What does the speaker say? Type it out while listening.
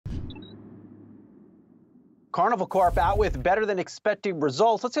Carnival Corp out with better than expected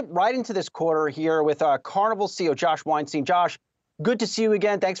results. Let's get right into this quarter here with Carnival CEO Josh Weinstein. Josh, good to see you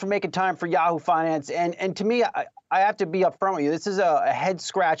again. Thanks for making time for Yahoo Finance. And to me, I have to be upfront with you. This is a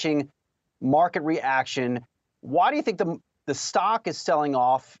head-scratching market reaction. Why do you think the stock is selling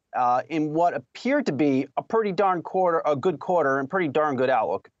off in what appeared to be a pretty darn good quarter and pretty darn good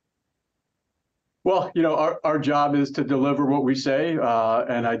outlook? Well, our job is to deliver what we say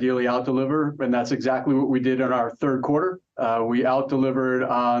and ideally out-deliver, and that's exactly what we did in our third quarter. We out-delivered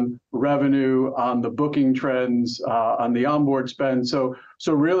on revenue, on the booking trends, on the onboard spend. So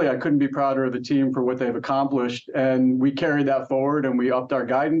really, I couldn't be prouder of the team for what they've accomplished, and we carried that forward, and we upped our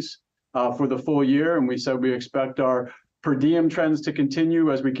guidance for the full year, and we said we expect our per diem trends to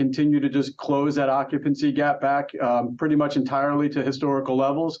continue as we continue to just close that occupancy gap back pretty much entirely to historical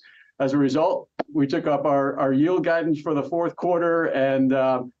levels. As a result, we took up our yield guidance for the fourth quarter, and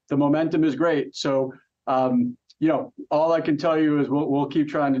the momentum is great. So, all I can tell you is we'll keep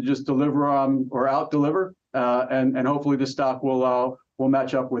trying to just deliver on or out-deliver, and hopefully the stock will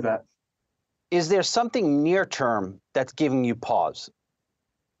match up with that. Is there something near term that's giving you pause?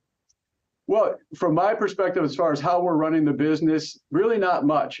 Well, from my perspective, as far as how we're running the business, really not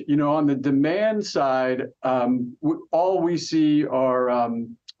much. On the demand side, all we see are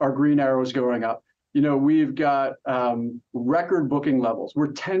green arrows going up. We've got record booking levels.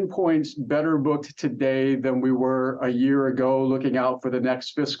 We're 10 points better booked today than we were a year ago, looking out for the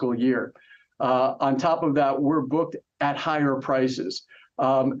next fiscal year. On top of that, we're booked at higher prices.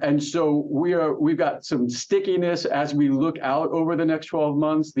 And so we've got some stickiness as we look out over the next 12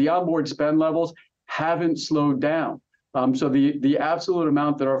 months. The onboard spend levels haven't slowed down. So the absolute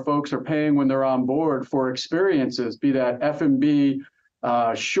amount that our folks are paying when they're on board for experiences, be that F&B,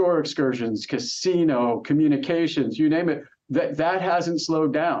 shore excursions, casino, communications, you name it, that hasn't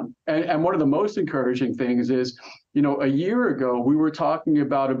slowed down. And one of the most encouraging things is, a year ago, we were talking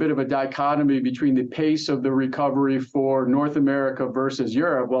about a bit of a dichotomy between the pace of the recovery for North America versus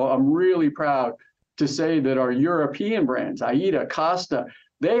Europe. Well, I'm really proud to say that our European brands, AIDA, Costa,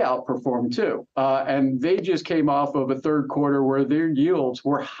 they outperformed too. And they just came off of a third quarter where their yields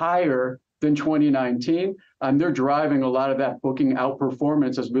were higher than 2019, and they're driving a lot of that booking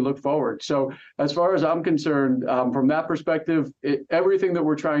outperformance as we look forward. So as far as I'm concerned, from that perspective, everything that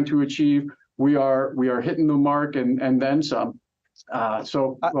we're trying to achieve, we are hitting the mark and then some.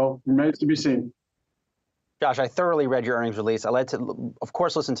 Remains to be seen. Josh, I thoroughly read your earnings release. I of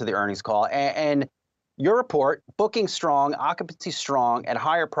course, listen to the earnings call. And your report, booking strong, occupancy strong, at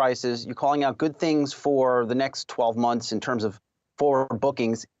higher prices. You're calling out good things for the next 12 months in terms of forward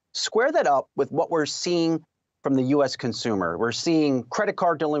bookings. Square that up with what we're seeing from the U.S. consumer. We're seeing credit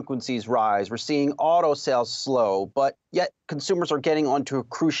card delinquencies rise. We're seeing auto sales slow, but yet consumers are getting onto a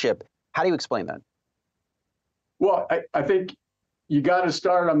cruise ship. How do you explain that? Well, I think you got to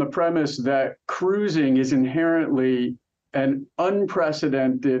start on the premise that cruising is inherently an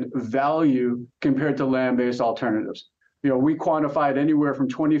unprecedented value compared to land-based alternatives. We quantify it anywhere from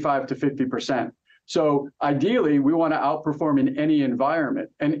 25 to 50%. So ideally, we want to outperform in any environment.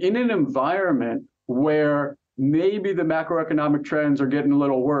 And in an environment where maybe the macroeconomic trends are getting a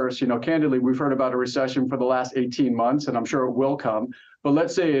little worse, candidly, we've heard about a recession for the last 18 months, and I'm sure it will come. But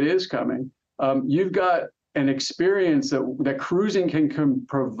let's say it is coming. You've got an experience that cruising can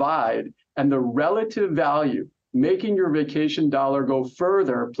provide, and the relative value, making your vacation dollar go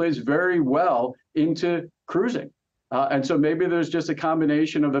further, plays very well into cruising. And so maybe there's just a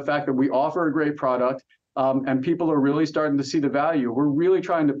combination of the fact that we offer a great product and people are really starting to see the value. We're really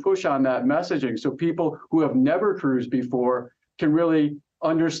trying to push on that messaging so people who have never cruised before can really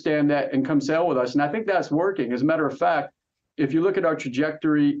understand that and come sail with us. And I think that's working. As a matter of fact, if you look at our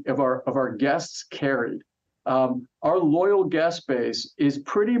trajectory of our guests carried, our loyal guest base is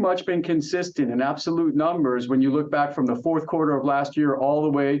pretty much been consistent in absolute numbers when you look back from the fourth quarter of last year all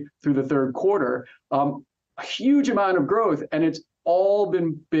the way through the third quarter. A huge amount of growth, and it's all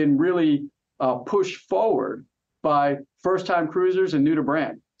been really pushed forward by first-time cruisers and new to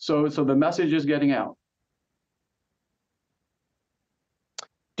brand. So the message is getting out.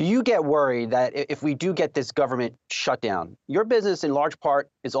 Do you get worried that if we do get this government shutdown, your business in large part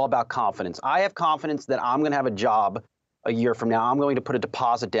is all about confidence? I have confidence that I'm going to have a job a year from now. I'm going to put a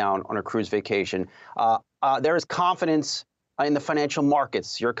deposit down on a cruise vacation. There is confidence in the financial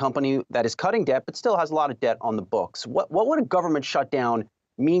markets. You're a company that is cutting debt, but still has a lot of debt on the books. What would a government shutdown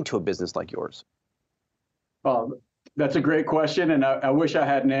mean to a business like yours? That's a great question, and I wish I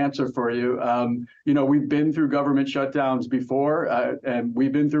had an answer for you. We've been through government shutdowns before, and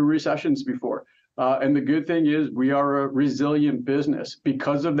we've been through recessions before. And the good thing is we are a resilient business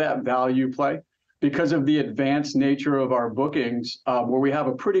because of that value play. because of the advanced nature of our bookings, where we have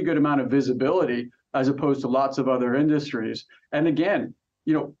a pretty good amount of visibility as opposed to lots of other industries. And again,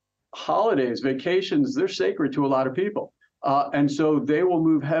 holidays, vacations, they're sacred to a lot of people. And so they will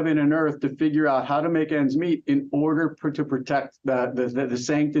move heaven and earth to figure out how to make ends meet in order to protect the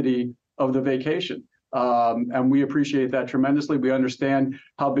sanctity of the vacation. And we appreciate that tremendously. We understand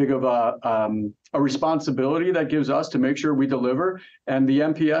how big of a responsibility that gives us to make sure we deliver. And the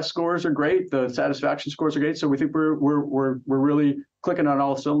NPS scores are great. The satisfaction scores are great. So we think we're really clicking on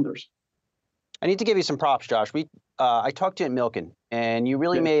all cylinders. I need to give you some props, Josh. I talked to you at Milken, and you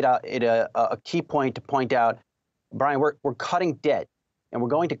really made it a key point to point out, Brian, we're cutting debt, and we're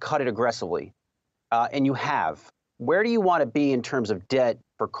going to cut it aggressively. And you have. Where do you want to be in terms of debt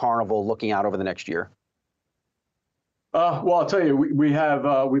for Carnival looking out over the next year? Well, I'll tell you,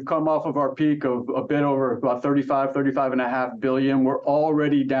 we've come off of our peak of a bit over about 35.5 billion. We're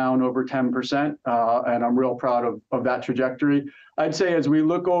already down over 10%, and I'm real proud of that trajectory. I'd say as we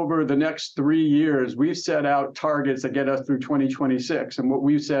look over the next 3 years, we've set out targets that get us through 2026. And what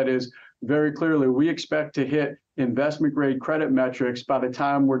we've said is very clearly, we expect to hit investment grade credit metrics by the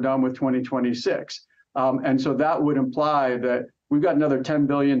time we're done with 2026. And so that would imply that we've got another 10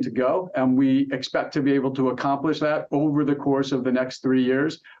 billion to go, and we expect to be able to accomplish that over the course of the next 3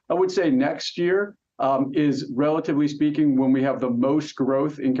 years. I would say next year is, relatively speaking, when we have the most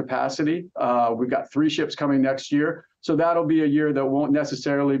growth in capacity. We've got 3 ships coming next year. So that'll be a year that won't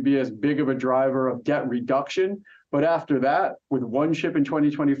necessarily be as big of a driver of debt reduction. But after that, with 1 ship in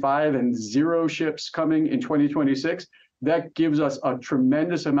 2025 and 0 ships coming in 2026, that gives us a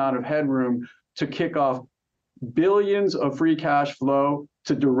tremendous amount of headroom to kick off billions of free cash flow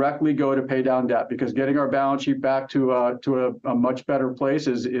to directly go to pay down debt, because getting our balance sheet back to a much better place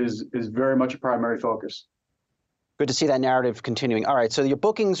is very much a primary focus. Good to see that narrative continuing. All right, so your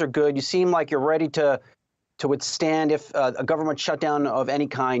bookings are good. You seem like you're ready to withstand if a government shutdown of any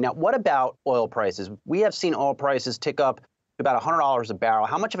kind. Now, what about oil prices? We have seen oil prices tick up to about $100 a barrel.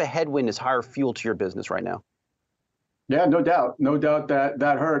 How much of a headwind is higher fuel to your business right now? Yeah, no doubt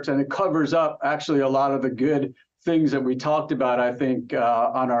that hurts, and it covers up actually a lot of the good things that we talked about, I think,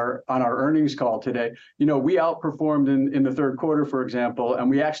 on our earnings call today. We outperformed in the third quarter, for example, and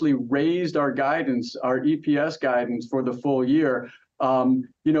we actually raised our guidance, our EPS guidance for the full year.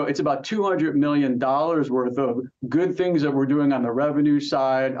 It's about $200 million worth of good things that we're doing on the revenue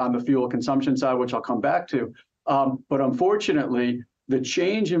side, on the fuel consumption side, which I'll come back to. But unfortunately, the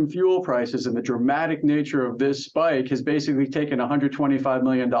change in fuel prices and the dramatic nature of this spike has basically taken $125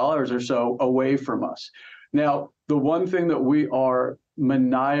 million or so away from us. Now, the one thing that we are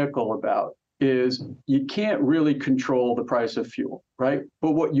maniacal about is you can't really control the price of fuel, right?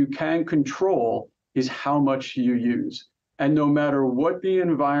 But what you can control is how much you use. And no matter what the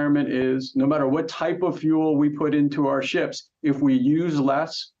environment is, no matter what type of fuel we put into our ships, if we use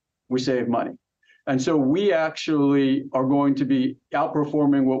less, we save money. And so we actually are going to be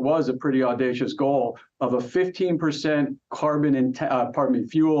outperforming what was a pretty audacious goal of a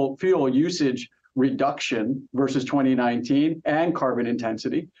 15% fuel usage reduction versus 2019 and carbon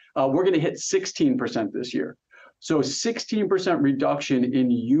intensity. We're going to hit 16% this year. So 16% reduction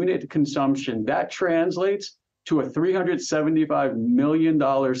in unit consumption, that translates to a $375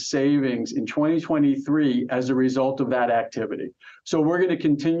 million savings in 2023 as a result of that activity. So we're going to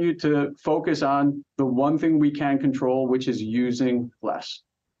continue to focus on the one thing we can control, which is using less.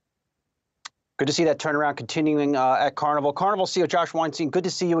 Good to see that turnaround continuing at Carnival. Carnival CEO Josh Weinstein, good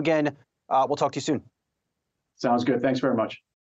to see you again. We'll talk to you soon. Sounds good. Thanks very much.